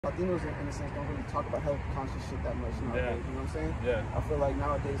Latinos, in a sense, don't really talk about health conscious shit that much nowadays. You know what I'm saying? Yeah. I feel like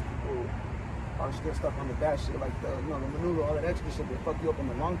nowadays people are still stuck on the bad shit, like the menudo, all that extra shit that fuck you up in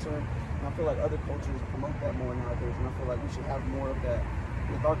the long term. And I feel like other cultures promote that more nowadays, and I feel like we should have more of that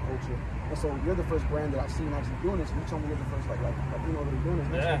with our culture. And so you're the first brand that I've seen actually doing this. And you told me you're the first Latino that are doing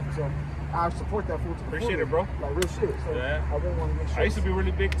this. Yeah. So I support that full to the Appreciate it, bro. Like real shit. So yeah. I really want to make sure. I used to be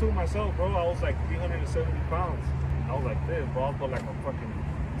really big too myself, bro. I was like 370 pounds. I was like this, bro. I was like a fucking.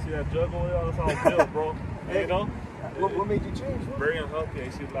 See that jug over there? That's how I feel, bro. Hey, you know? What made you change? Very unhealthy. I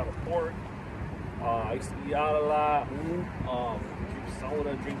used to eat a lot of pork. I used to eat out a lot. Drink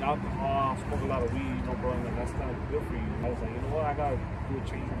soda, drink alcohol, smoke a lot of weed, you know, bro. And that's not good for you. I was like, you know what? I gotta do a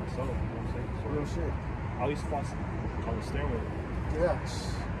change for myself. You know what I'm saying? So real shit. I used to fall on the stairway. Yeah.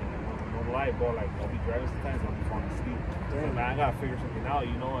 No lie, bro. Like, I'll be driving sometimes, I'll be falling asleep. And I gotta figure something out,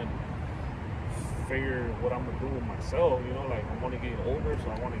 you know, and figure what I'm gonna do with myself, you know, like I want to get older,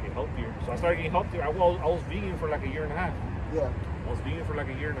 so I want to get healthier. So I started getting healthier. I was vegan for like a year and a half. Yeah. I was vegan for like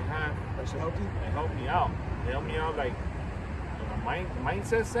a year and a half. That should help you? It helped me out. It helped me out like in a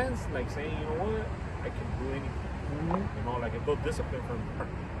mindset sense, like saying, you know what, I can do anything. You know, like it built discipline for me.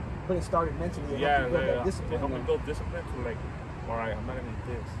 But it started mentally. Yeah, discipline. It helped me build discipline to like, all right, I'm not gonna eat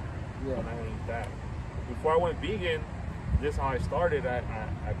this. Yeah. I'm not gonna eat that. Before I went vegan, this is how I started. I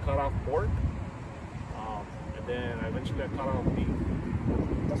cut off pork. And then eventually I cut off beef.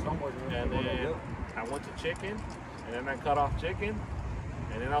 That's what I'm working with. And then I went to chicken, and then I cut off chicken,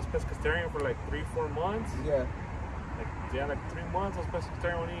 and then I was pescatarian for like 3-4 months. Yeah. Like 3 months I was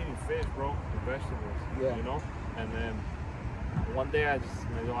pescatarian, only eating fish, bro, and vegetables. Yeah. You know? And then one day I just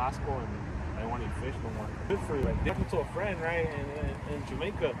made an asco and I didn't want to eat fish no more. Good for you. Like, I went to a friend, right, in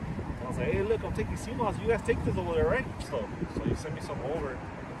Jamaica. And I was like, hey, look, I'm taking SeaMoss. You guys take this over there, right? So you sent me some over.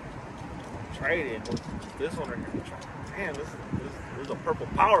 Tried it. This one right here. Man, this is a purple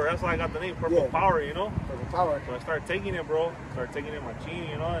power. That's why I got the name Purple Power, you know? Purple Power. So I started taking it, bro. Started taking it in my chini,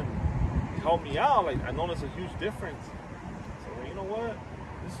 you know, and it helped me out. Like, I noticed a huge difference. So, you know what?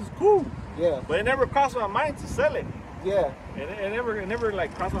 This is cool. Yeah. But it never crossed my mind to sell it. Yeah. It never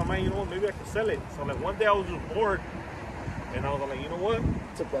like crossed my mind, you know what, maybe I could sell it. So like one day I was just bored and I was like, you know what?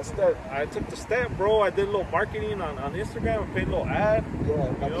 Took that step. I took the step, bro. I did a little marketing on Instagram. I paid a little ad. Yeah,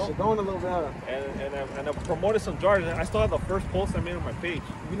 got the shit going a little bit. And I promoted some jars. And I still have the first post I made on my page.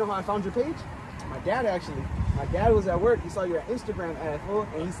 You know how I found your page? My dad actually. My dad was at work. He saw your Instagram ad, fool,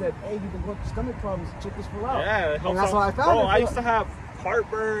 and he said, hey, you've been going through stomach problems. Check this fool out. Yeah, it helps. And that's why I found bro, it. Bro, I used to have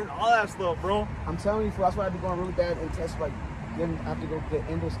heartburn, all that stuff, bro. I'm telling you, fool, that's why I've been going really bad and test, like, then I have to go get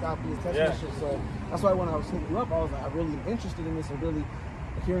endoscopy and test that shit. So that's why when I was hitting you up, I was like, I'm really interested in this and really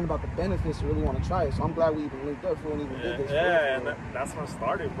hearing about the benefits and really want to try it. So I'm glad we even linked up for and even did this. Yeah, and that's when I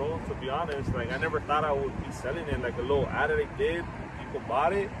started, bro. To be honest, like I never thought I would be selling it. Like a little ad that I did, people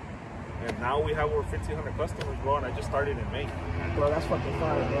bought it, and now we have over 1,500 customers, bro. And I just started in May. Bro, that's fucking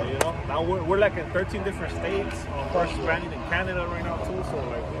fire, bro. You know, now we're like in 13 different states. We're expanding in Canada right now too. So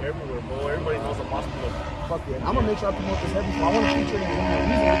like everywhere, bro. Everybody knows the Moss Club. Fuck yeah. I'm gonna make sure I promote this heavy. So I want to feature it in my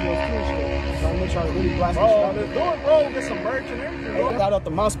music videos too and shit. So I'm gonna make sure I really blast this. Bro, let's do it, bro. Get some merch and everything, bro. Shout out the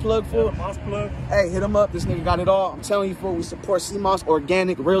Moss Plug, fool. Yeah, the Moss Plug. Hey, hit him up. This nigga got it all. I'm telling you, fool. We support SeaMoss,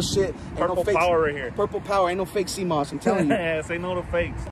 organic, real shit. Ain't Purple no fakes. Power right here. Purple Power. Ain't no fake SeaMoss. I'm telling you. Yeah, say no to fakes.